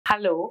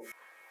Hello.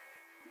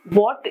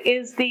 What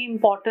is the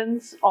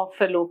importance of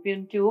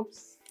fallopian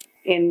tubes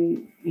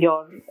in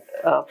your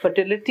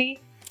fertility,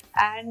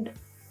 and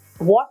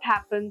what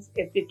happens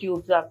if the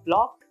tubes are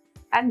blocked,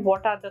 and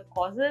what are the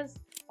causes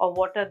or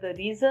what are the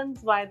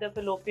reasons why the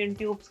fallopian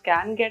tubes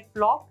can get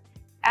blocked,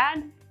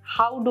 and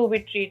how do we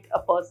treat a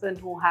person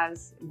who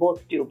has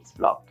both tubes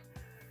blocked?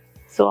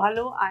 So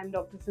hello, I'm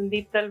Dr.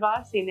 Sandeep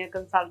Talwar, Senior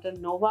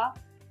Consultant Nova,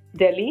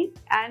 Delhi,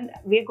 and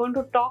we're going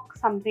to talk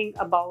something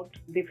about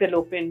the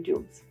fallopian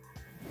tubes.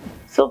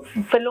 So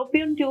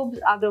fallopian tubes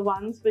are the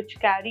ones which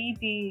carry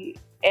the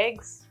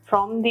eggs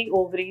from the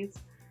ovaries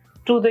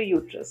to the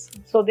uterus.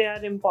 So they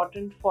are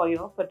important for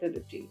your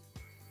fertility.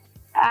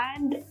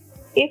 And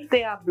if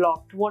they are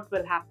blocked, what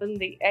will happen?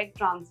 The egg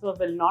transfer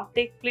will not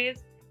take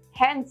place.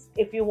 Hence,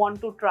 if you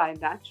want to try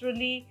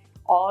naturally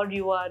or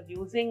you are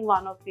using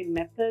one of the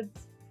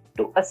methods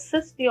to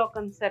assist your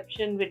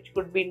conception, which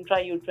could be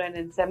intrauterine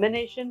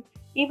insemination,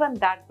 even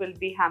that will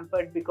be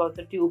hampered because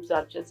the tubes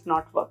are just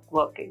not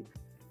working.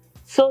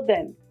 So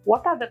then,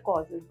 what are the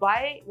causes?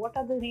 What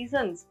are the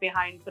reasons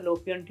behind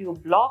fallopian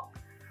tube block?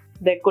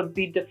 There could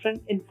be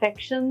different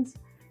infections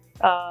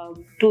to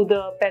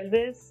the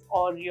pelvis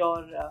or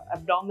your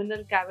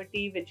abdominal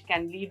cavity, which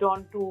can lead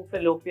on to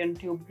fallopian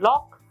tube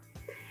block.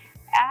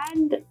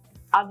 And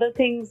other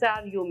things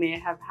are you may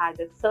have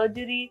had a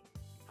surgery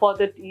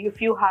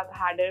if you have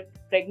had a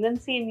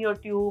pregnancy in your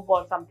tube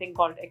or something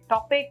called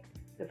ectopic,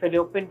 the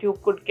fallopian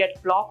tube could get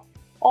blocked,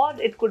 or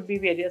it could be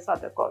various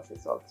other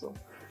causes also.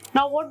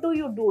 Now, what do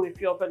you do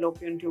if your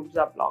fallopian tubes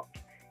are blocked?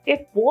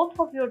 If both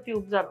of your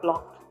tubes are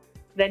blocked,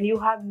 then you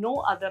have no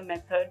other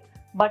method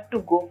but to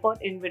go for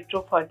in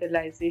vitro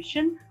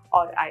fertilization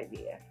or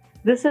IVF.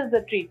 This is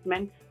the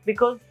treatment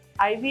because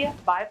IVF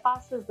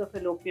bypasses the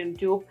fallopian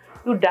tube.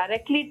 You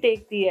directly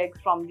take the eggs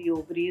from the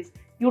ovaries,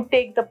 you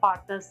take the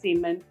partner's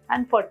semen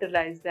and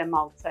fertilize them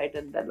outside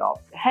in the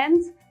lobes.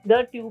 Hence,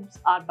 the tubes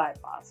are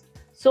bypassed.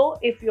 So,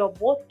 if your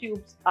both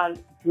tubes are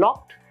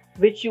blocked,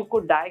 which you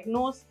could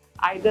diagnose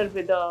either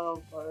with a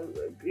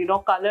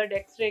colored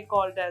X-ray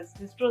called as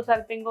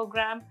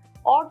hysterosalpingogram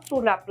or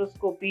through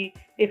laparoscopy,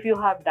 if you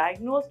have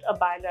diagnosed a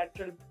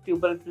bilateral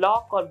tubal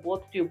block or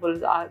both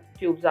tubes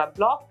are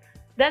blocked,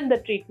 then the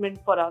treatment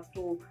for us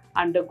to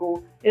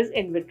undergo is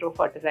in vitro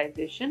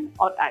fertilization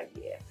or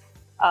IVF.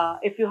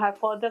 If you have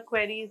further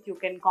queries, you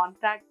can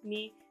contact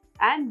me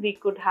and we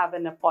could have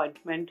an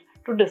appointment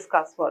to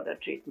discuss further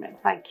treatment.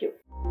 Thank you.